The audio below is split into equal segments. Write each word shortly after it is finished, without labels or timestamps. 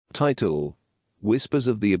Title: Whispers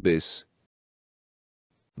of the Abyss.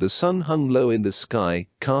 The sun hung low in the sky,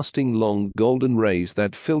 casting long golden rays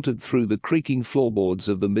that filtered through the creaking floorboards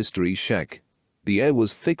of the mystery shack. The air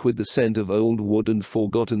was thick with the scent of old wood and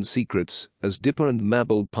forgotten secrets, as Dipper and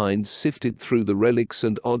Mabel Pines sifted through the relics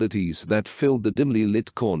and oddities that filled the dimly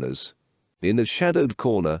lit corners. In a shadowed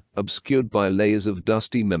corner, obscured by layers of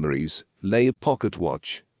dusty memories, lay a pocket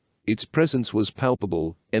watch. Its presence was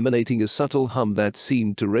palpable, emanating a subtle hum that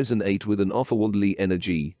seemed to resonate with an otherworldly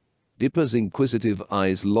energy. Dipper's inquisitive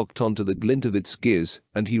eyes locked onto the glint of its gears,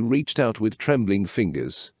 and he reached out with trembling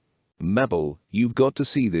fingers. "Mabel, you've got to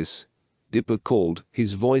see this," Dipper called,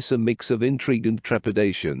 his voice a mix of intrigue and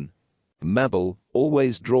trepidation. Mabel,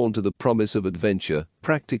 always drawn to the promise of adventure,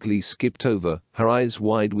 practically skipped over, her eyes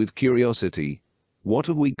wide with curiosity. "What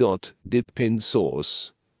have we got, Dip Pin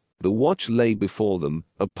Sauce?" The watch lay before them,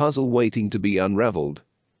 a puzzle waiting to be unraveled.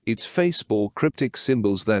 Its face bore cryptic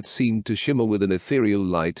symbols that seemed to shimmer with an ethereal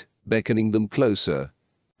light, beckoning them closer.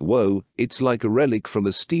 "Whoa, it's like a relic from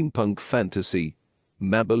a steampunk fantasy,"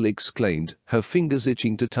 Mabel exclaimed, her fingers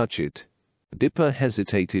itching to touch it. Dipper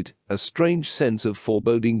hesitated, a strange sense of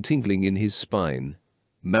foreboding tingling in his spine.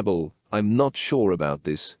 "Mabel, I'm not sure about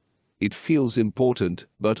this. It feels important,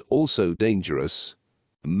 but also dangerous."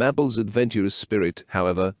 Mabel's adventurous spirit,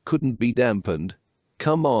 however, couldn't be dampened.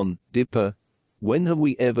 "Come on, Dipper. When have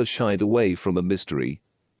we ever shied away from a mystery?"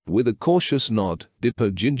 With a cautious nod,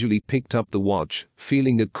 Dipper gingerly picked up the watch,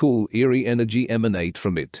 feeling a cool, eerie energy emanate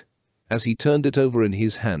from it. As he turned it over in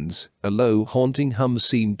his hands, a low, haunting hum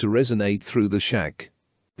seemed to resonate through the shack.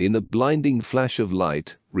 In a blinding flash of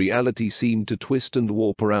light, reality seemed to twist and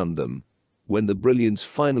warp around them. When the brilliance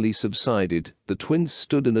finally subsided, the twins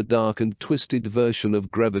stood in a dark and twisted version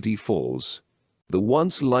of Gravity Falls. The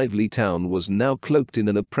once lively town was now cloaked in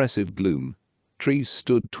an oppressive gloom. Trees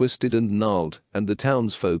stood twisted and gnarled, and the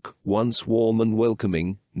townsfolk, once warm and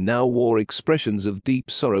welcoming, now wore expressions of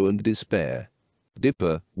deep sorrow and despair.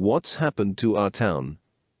 "Dipper, what's happened to our town?"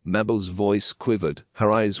 Mabel's voice quivered,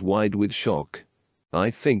 her eyes wide with shock. I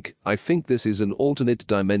think this is an alternate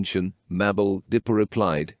dimension, Mabel," Dipper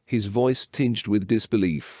replied, his voice tinged with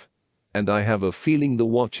disbelief. "And I have a feeling the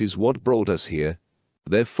watch is what brought us here."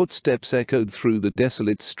 Their footsteps echoed through the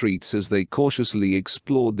desolate streets as they cautiously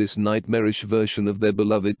explored this nightmarish version of their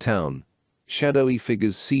beloved town. Shadowy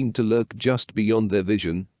figures seemed to lurk just beyond their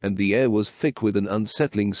vision, and the air was thick with an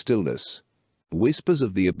unsettling stillness. Whispers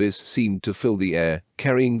of the abyss seemed to fill the air,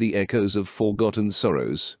 carrying the echoes of forgotten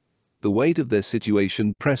sorrows. The weight of their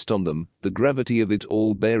situation pressed on them, the gravity of it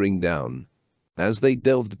all bearing down. As they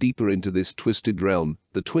delved deeper into this twisted realm,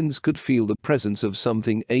 the twins could feel the presence of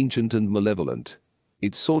something ancient and malevolent.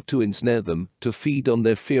 It sought to ensnare them, to feed on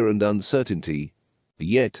their fear and uncertainty.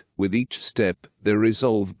 Yet, with each step, their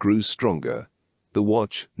resolve grew stronger. The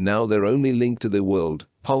watch, now their only link to their world,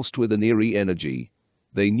 pulsed with an eerie energy.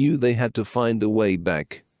 They knew they had to find a way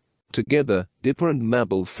back. Together, Dipper and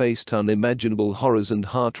Mabel faced unimaginable horrors and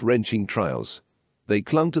heart-wrenching trials. They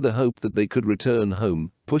clung to the hope that they could return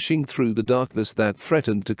home, pushing through the darkness that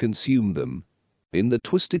threatened to consume them. In the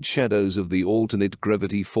twisted shadows of the alternate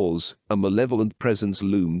Gravity Falls, a malevolent presence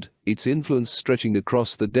loomed, its influence stretching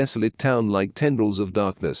across the desolate town like tendrils of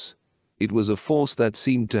darkness. It was a force that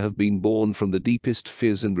seemed to have been born from the deepest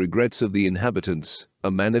fears and regrets of the inhabitants,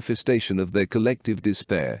 a manifestation of their collective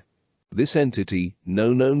despair. This entity,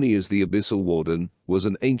 known only as the Abyssal Warden, was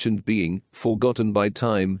an ancient being, forgotten by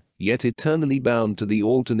time, yet eternally bound to the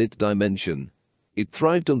alternate dimension. It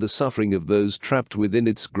thrived on the suffering of those trapped within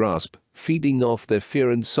its grasp, feeding off their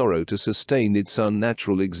fear and sorrow to sustain its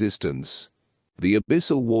unnatural existence. The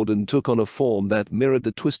Abyssal Warden took on a form that mirrored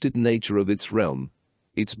the twisted nature of its realm.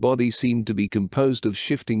 Its body seemed to be composed of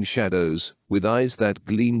shifting shadows, with eyes that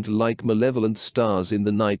gleamed like malevolent stars in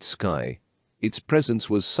the night sky. Its presence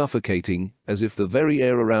was suffocating, as if the very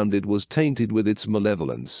air around it was tainted with its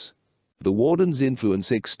malevolence. The Warden's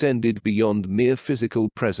influence extended beyond mere physical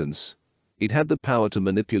presence. It had the power to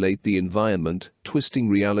manipulate the environment, twisting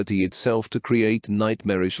reality itself to create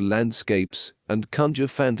nightmarish landscapes and conjure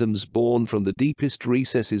phantoms born from the deepest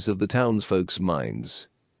recesses of the townsfolk's minds.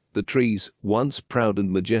 The trees, once proud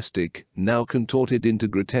and majestic, now contorted into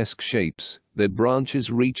grotesque shapes, their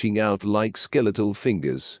branches reaching out like skeletal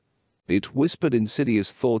fingers. It whispered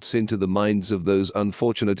insidious thoughts into the minds of those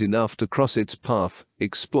unfortunate enough to cross its path,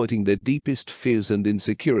 exploiting their deepest fears and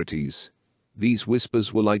insecurities. These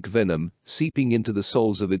whispers were like venom, seeping into the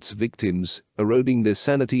souls of its victims, eroding their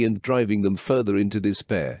sanity and driving them further into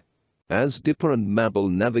despair. As Dipper and Mabel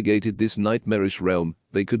navigated this nightmarish realm,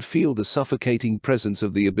 they could feel the suffocating presence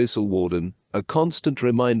of the Abyssal Warden, a constant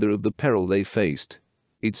reminder of the peril they faced.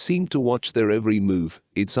 It seemed to watch their every move,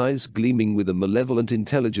 its eyes gleaming with a malevolent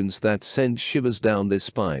intelligence that sent shivers down their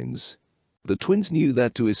spines. The twins knew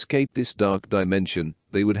that to escape this dark dimension,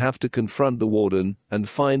 they would have to confront the warden and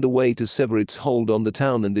find a way to sever its hold on the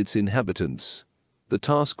town and its inhabitants. The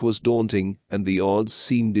task was daunting, and the odds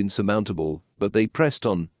seemed insurmountable, but they pressed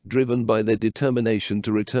on, driven by their determination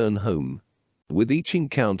to return home. With each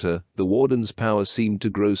encounter, the warden's power seemed to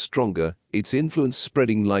grow stronger, its influence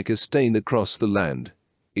spreading like a stain across the land.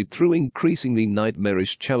 It threw increasingly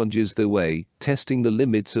nightmarish challenges their way, testing the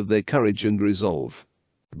limits of their courage and resolve.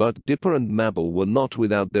 But Dipper and Mabel were not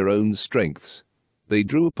without their own strengths. They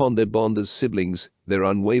drew upon their bond as siblings, their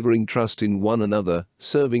unwavering trust in one another,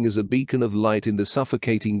 serving as a beacon of light in the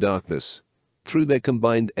suffocating darkness. Through their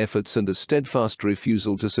combined efforts and a steadfast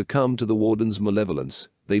refusal to succumb to the warden's malevolence,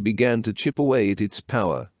 they began to chip away at its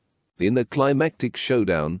power. In the climactic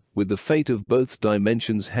showdown, with the fate of both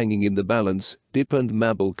dimensions hanging in the balance, Dipper and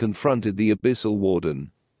Mabel confronted the abyssal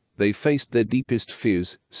warden. They faced their deepest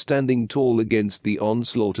fears, standing tall against the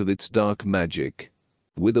onslaught of its dark magic.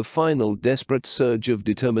 With a final desperate surge of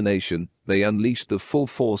determination, they unleashed the full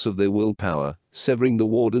force of their willpower, severing the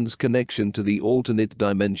warden's connection to the alternate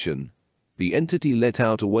dimension. The entity let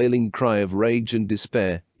out a wailing cry of rage and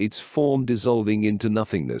despair, its form dissolving into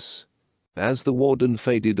nothingness. As the warden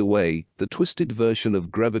faded away, the twisted version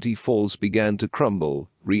of Gravity Falls began to crumble,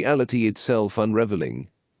 reality itself unraveling.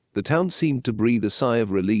 The town seemed to breathe a sigh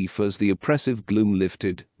of relief as the oppressive gloom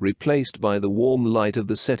lifted, replaced by the warm light of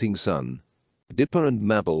the setting sun. Dipper and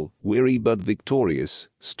Mabel, weary but victorious,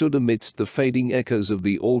 stood amidst the fading echoes of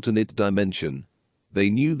the alternate dimension. They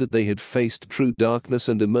knew that they had faced true darkness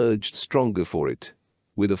and emerged stronger for it.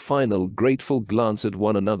 With a final grateful glance at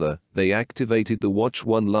one another, they activated the watch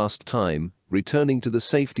one last time, returning to the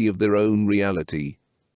safety of their own reality.